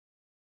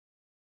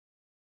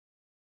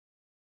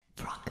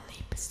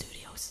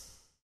Frogleapstudios.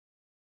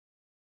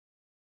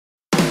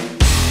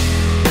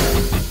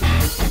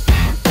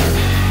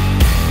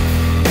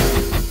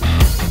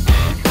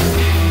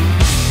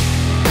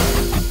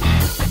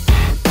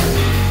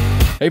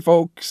 Hey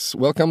folks,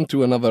 welcome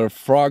to another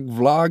frog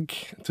vlog.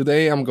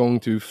 Today I'm going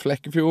to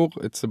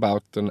Flekkefjord. It's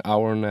about an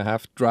hour and a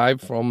half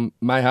drive from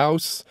my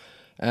house.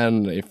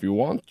 And if you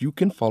want, you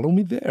can follow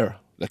me there.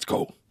 Let's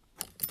go.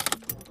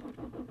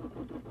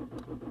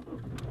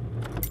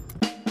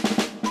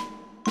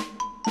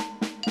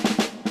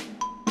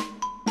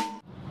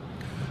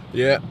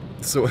 Yeah,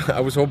 so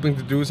I was hoping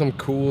to do some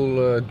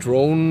cool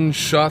drone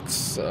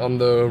shots on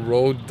the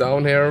road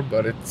down here,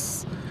 but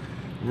it's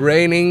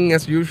raining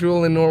as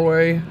usual in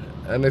Norway.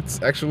 And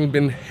it's actually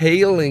been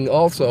hailing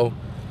also.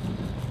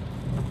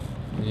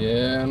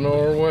 Yeah,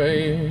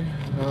 Norway,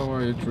 how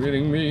are you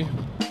treating me?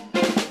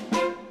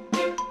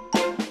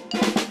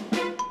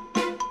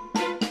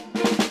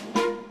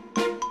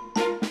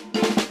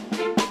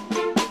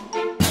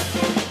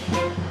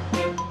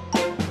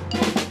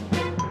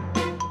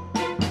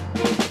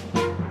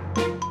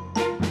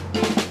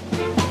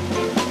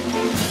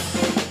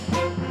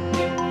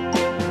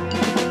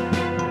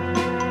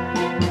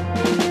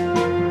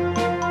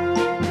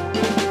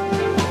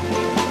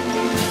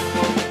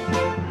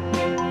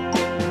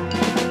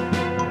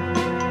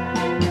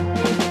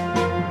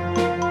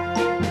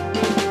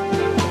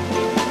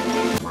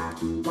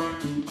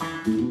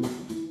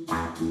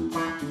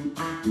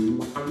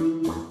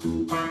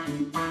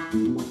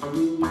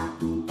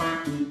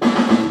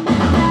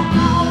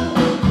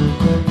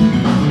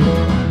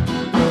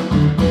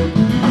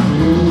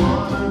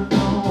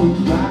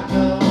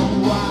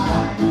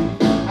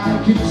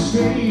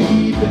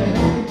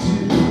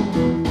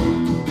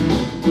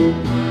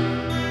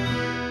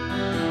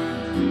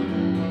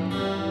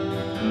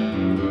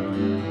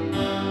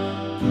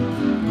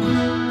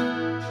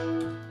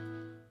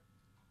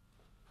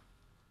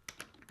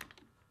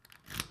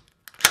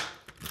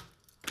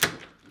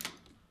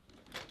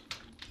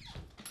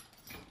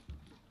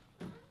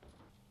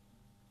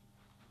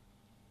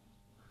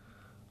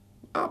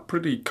 A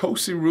pretty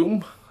cozy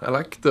room. I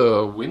like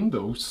the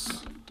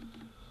windows.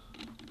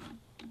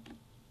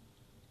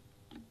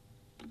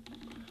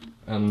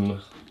 And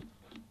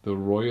the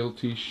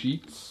royalty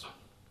sheets.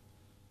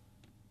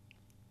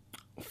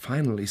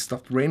 Finally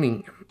stopped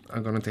raining.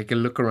 I'm gonna take a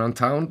look around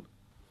town.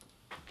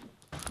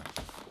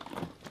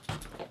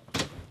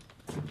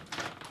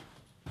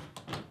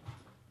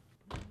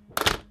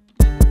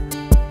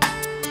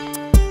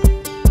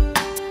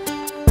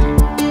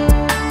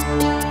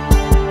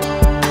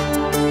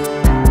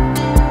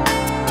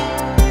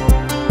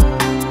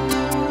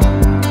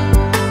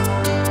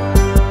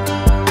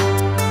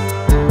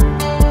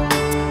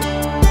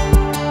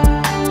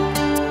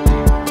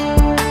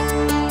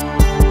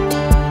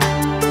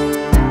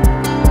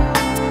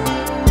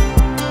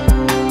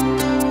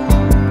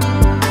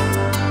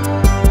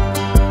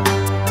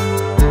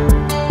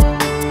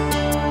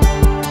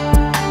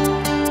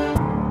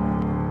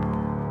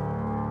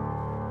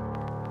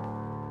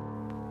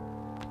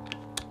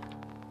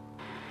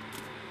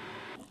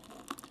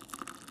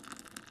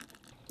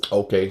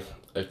 Okay,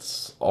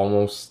 it's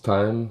almost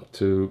time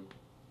to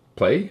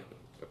play,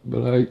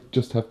 but I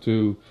just have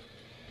to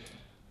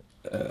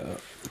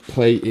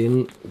play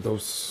in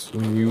those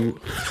new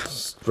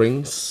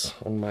strings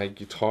on my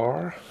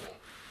guitar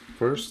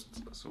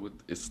first, so it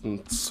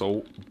isn't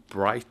so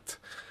bright.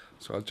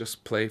 So I'll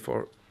just play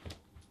for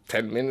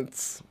 10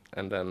 minutes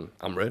and then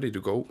I'm ready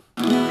to go.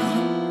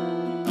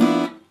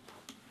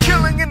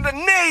 Killing in the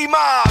name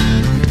of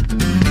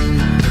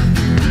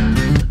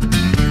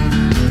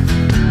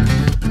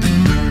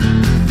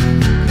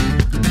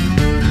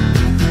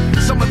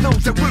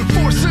those that work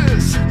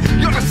forces,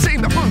 you're not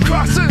saying that burn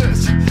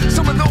crosses.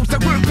 Some of those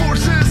that work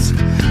forces,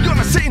 you're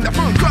not saying that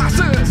burn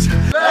crosses.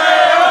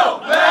 Leo,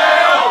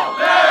 Leo,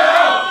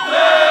 Leo,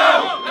 Leo,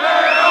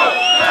 Leo,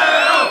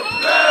 Leo,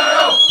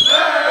 Leo,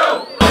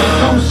 Leo.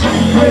 Don't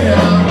see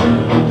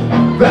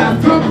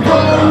that the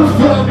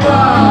both of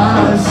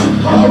us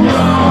are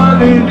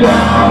running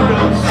down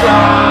the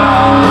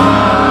side.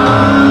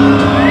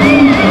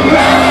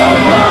 Leo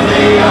from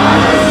the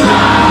other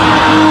side.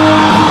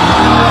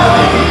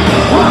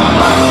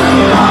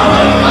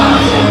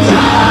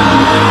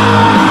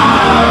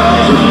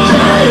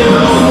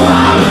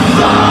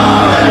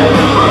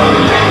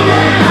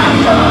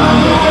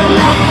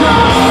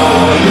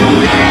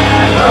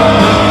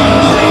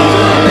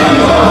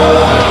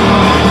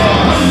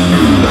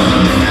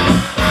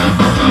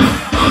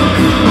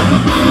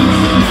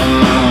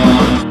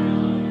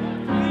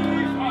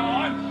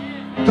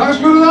 Tack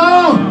ska du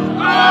ha!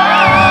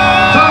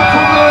 Tack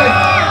för mig!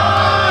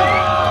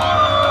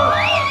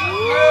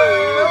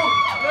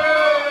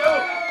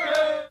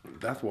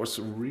 That was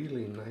a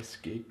really nice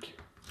gig,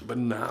 but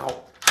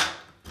now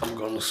I'm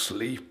gonna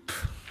sleep.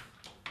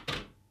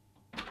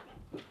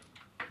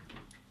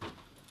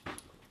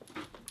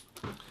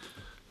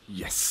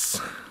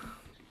 Yes.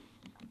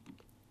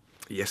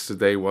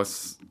 Yesterday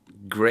was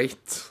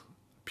great.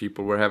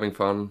 People were having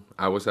fun.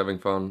 I was having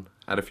fun.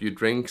 had a few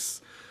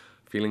drinks,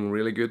 feeling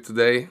really good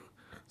today.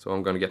 So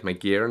I'm gonna get my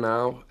gear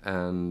now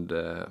and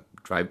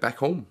drive back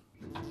home.